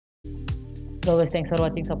So guys, thanks for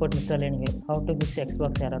watching support Mr. Learning. How to fix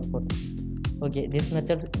Xbox error code. Okay, this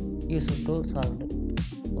method used to solve it.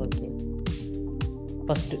 Okay,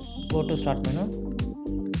 first go to start menu,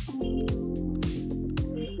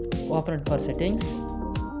 open it for settings,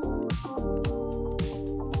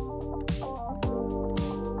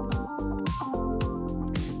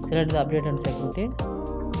 select the update and security,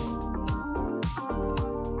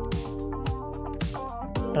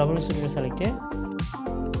 troubleshooter selected,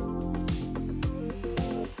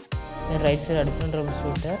 then right side additional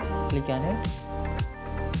troubleshooter, click on it,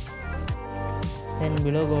 then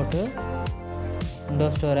below go to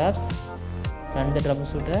Windows Store Apps, run the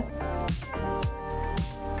troubleshooter.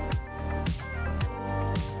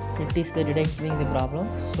 It is the detecting the problem,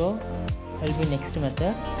 so will be next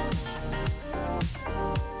method.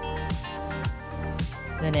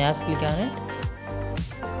 Then apps, click on it,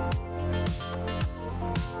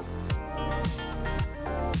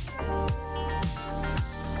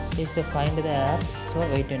 is to find the app, so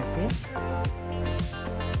wait and see.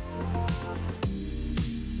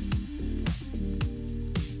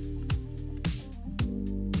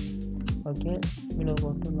 Okay, below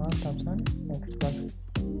go to last option, Xbox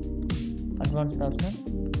advanced option,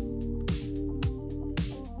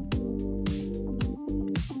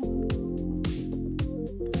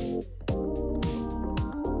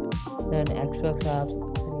 then Xbox app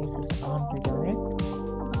services on, click on it,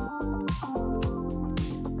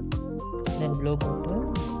 then below go to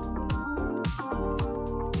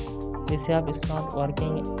this app is not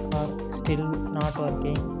working or still not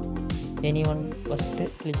working, anyone first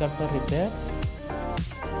click on for repair.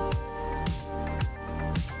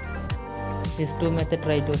 These two method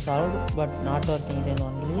try to solve but not working, then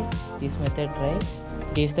only this method try.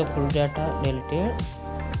 This is the full data deleted,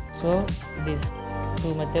 so these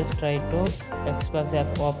two methods try to Xbox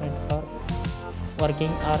app open it for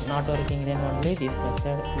working or not working, then only this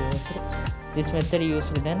method used. This method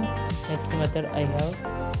used, then next method I have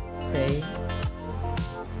say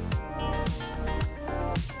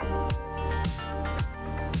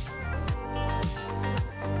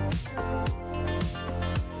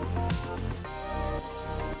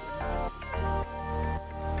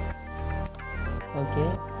okay,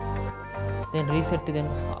 then reset, then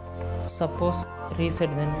suppose reset,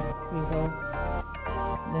 then you have,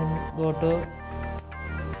 then go to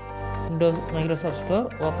Windows Microsoft Store,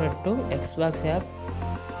 open it to Xbox app,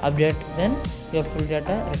 update, then your full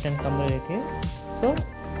data return completely. So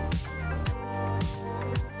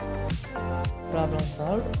problem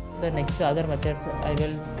solved. The next other methods I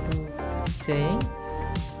will do saying.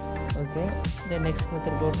 Okay, the next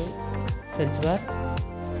method go to search bar.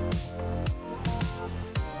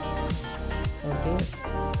 Okay,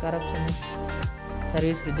 corruption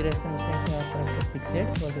service redirection mistakes are corrected, fix it.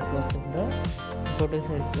 Go to close the window, go to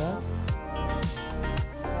search bar,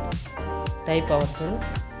 type PowerShell,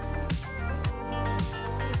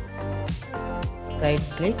 right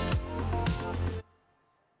click,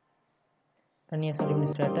 run as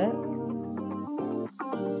administrator,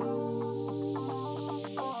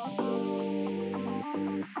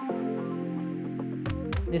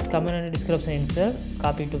 this command and description insert,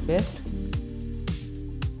 copy to paste,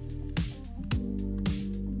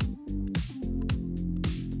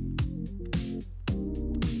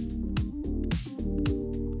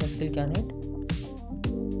 just click on it,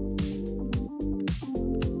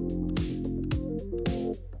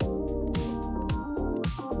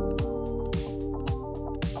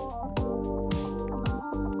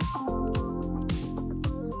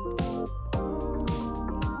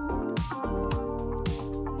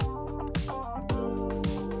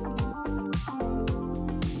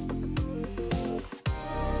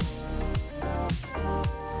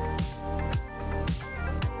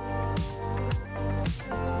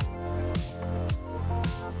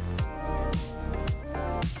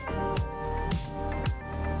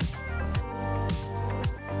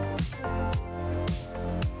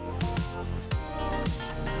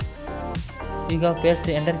 you have paste,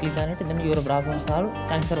 enter, click on it, then your problem solved.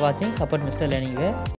 Thanks for watching support Mr. Learning.